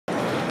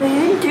My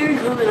name is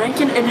Darren and I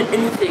can edit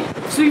anything.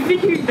 So we've been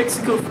here in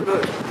Mexico for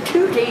about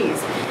 2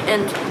 days,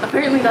 and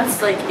apparently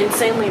that's like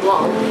insanely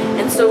long.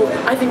 And so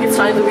I think it's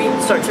time that we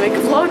start to make a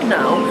vlog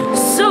now.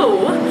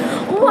 So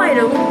why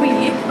don't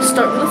we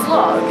start with a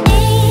vlog?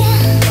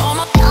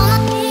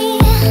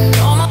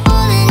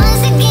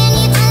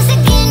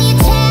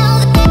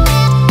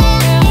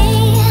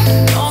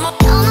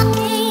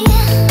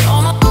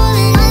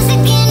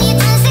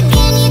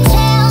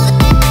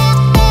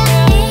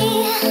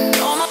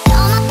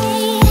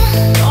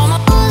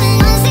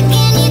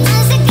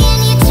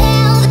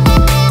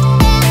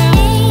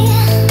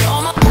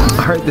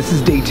 This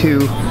is day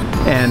 2,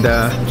 and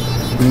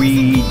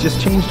we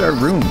just changed our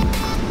room.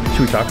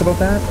 Should we talk about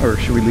that, or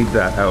should we leave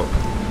that out?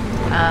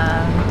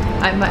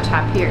 I'm much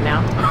happier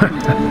now.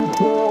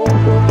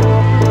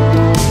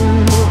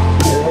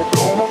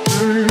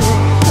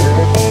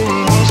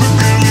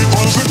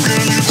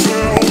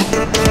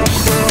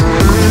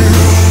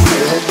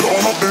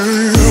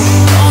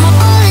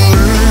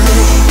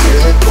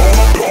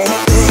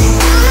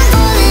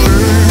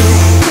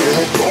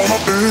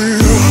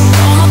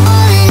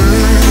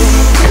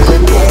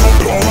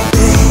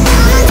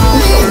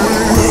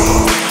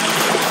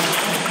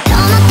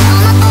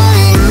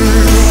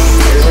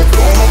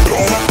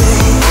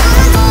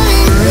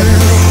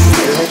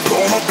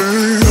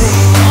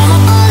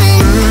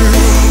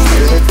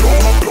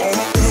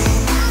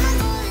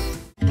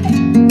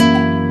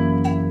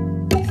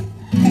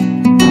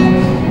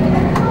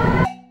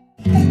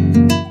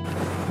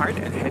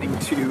 Heading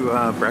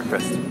to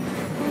breakfast.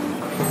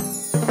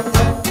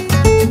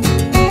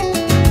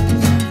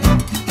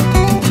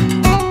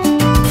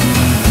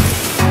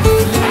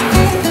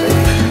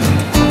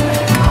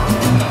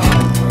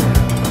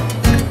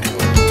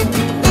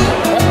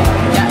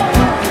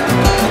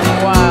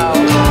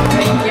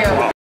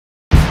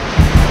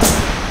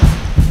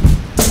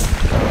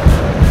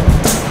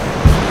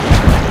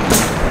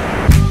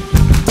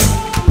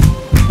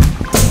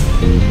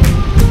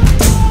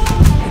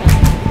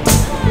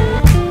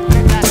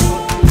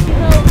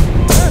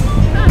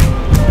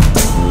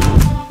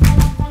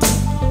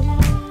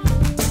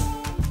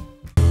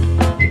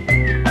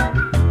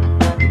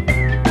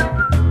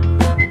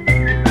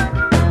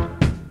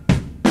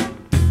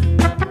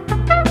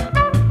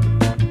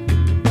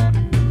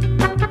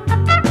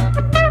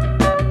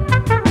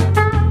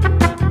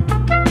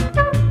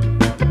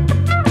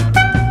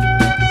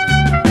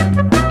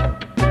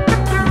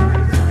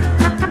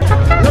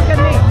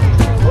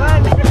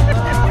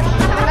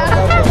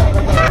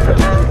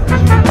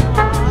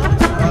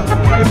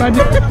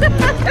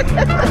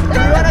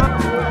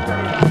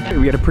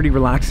 We had a pretty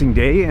relaxing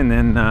day, and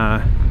then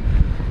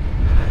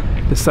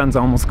the sun's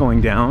almost going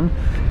down,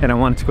 and I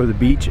wanted to go to the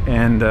beach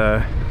and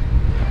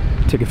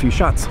take a few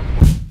shots.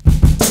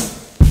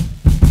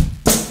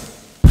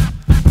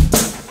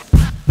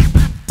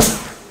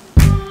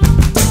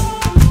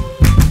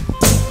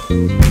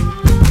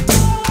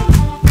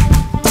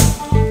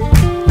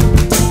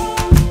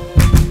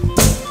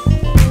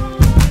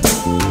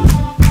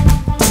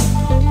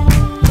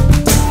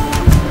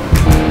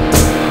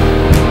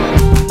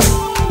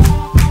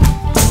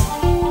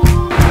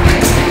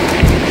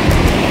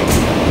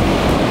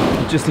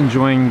 Just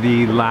enjoying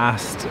the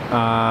last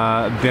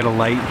bit of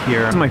light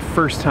here. This is my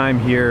first time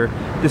here.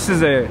 This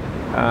is a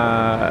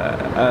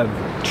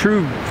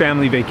true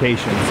family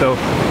vacation. So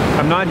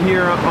I'm not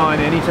here on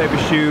any type of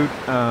shoot.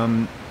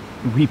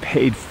 We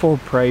paid full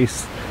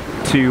price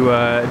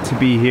to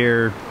be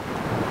here,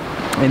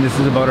 and this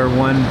is about our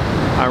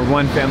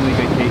one family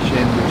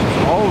vacation, which is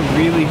all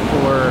really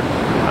for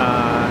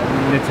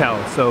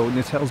Natal. So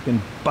Natal's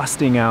been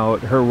busting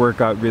out. Her work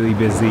got really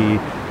busy,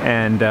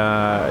 and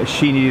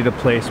she needed a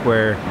place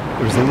where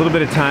there was a little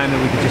bit of time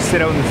that we could just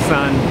sit out in the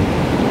sun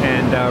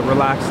and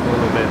relax a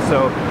little bit.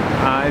 So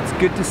it's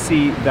good to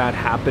see that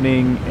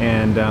happening,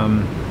 and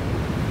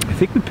I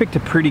think we picked a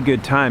pretty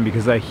good time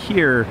because I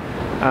hear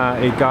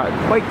it got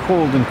quite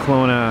cold in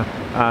Kelowna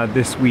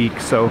this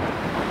week. So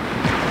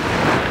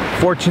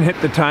fortunate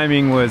the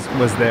timing was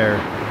there,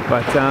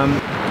 but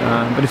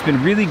it's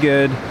been really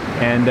good,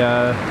 and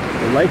the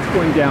light's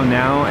going down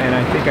now, and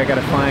I think I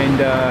gotta find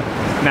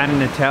Matt and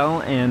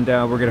Natal, and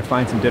we're gonna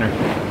find some dinner.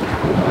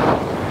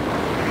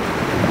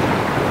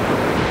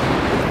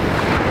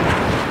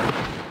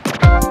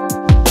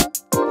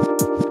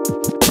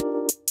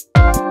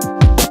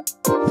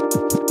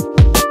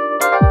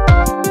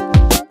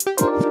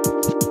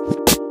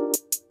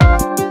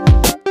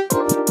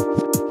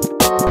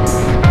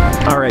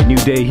 All right, new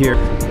day here.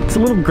 It's a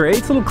little gray,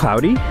 it's a little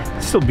cloudy,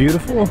 it's still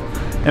beautiful,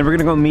 and we're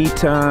gonna go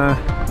meet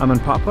Mama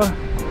and Papa,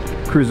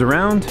 cruise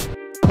around.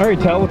 All right,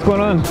 Tal, what's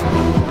going on?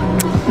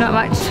 Not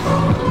much.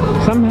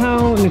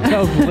 Somehow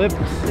Natal's lip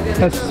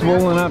has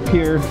swollen up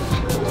here.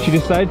 She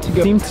decided to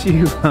go. Seemed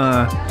to,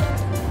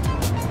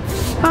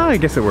 I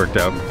guess it worked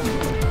out.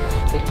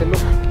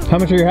 How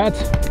much are your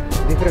hats?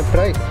 Different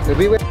price.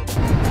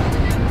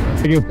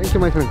 Thank you. Thank you,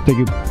 my friend. Thank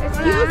you.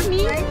 Excuse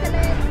me.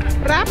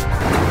 Wrap.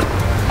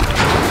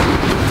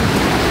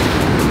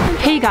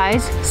 Hey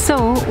guys,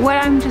 so what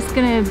I'm just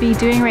gonna be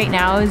doing right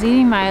now is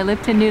eating my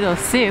Lipton noodle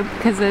soup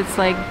because it's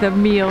like the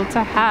meal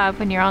to have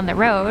when you're on the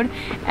road,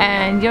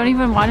 and you don't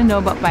even want to know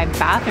about my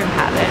bathroom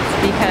habits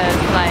because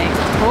like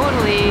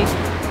totally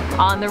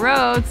on the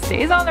road,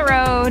 stays on the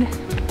road.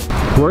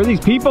 Who are these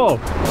people?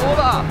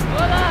 Hola,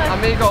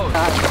 amigos.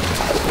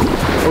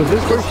 Oh, is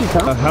this where she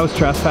comes? How's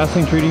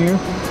trespassing treating you?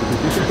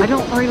 I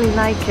don't really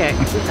like it.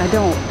 I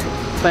don't,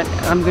 but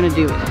I'm gonna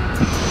do it.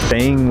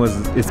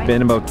 It's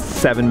been about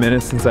 7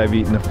 minutes since I've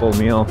eaten a full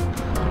meal,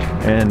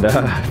 and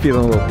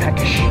feeling a little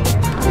peckish.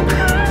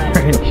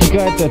 She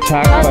got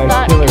attacked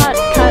by a killer.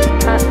 Cut.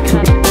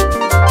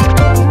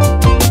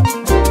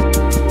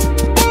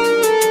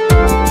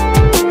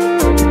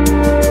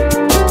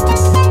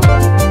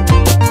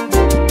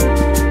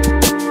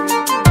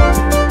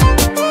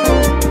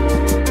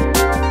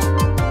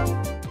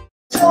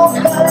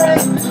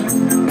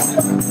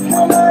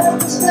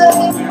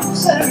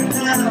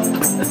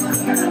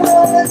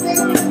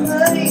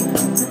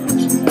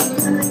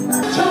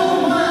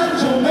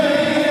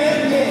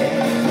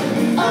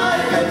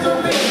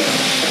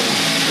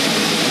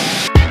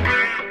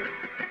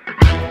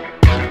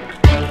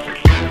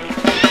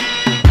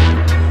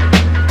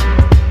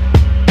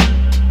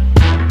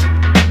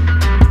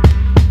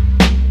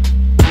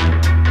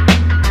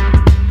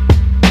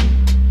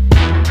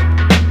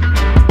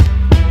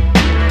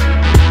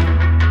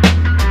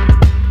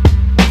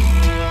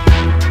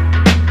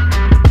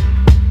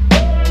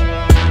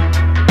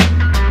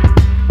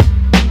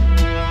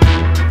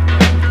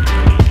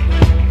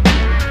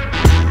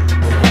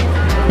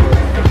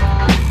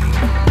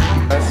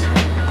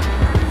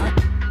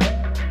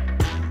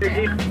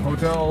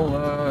 Hotel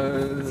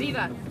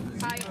Zevia.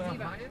 Hyatt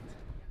Zevia.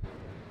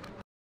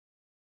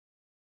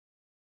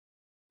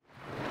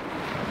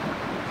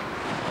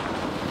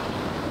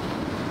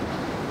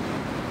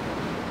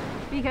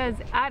 Because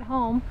at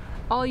home,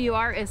 all you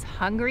are is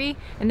hungry,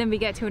 and then we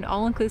get to an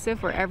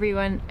all-inclusive where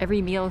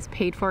every meal is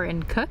paid for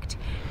and cooked,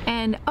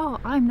 and oh,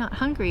 I'm not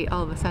hungry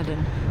all of a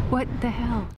sudden. What the hell?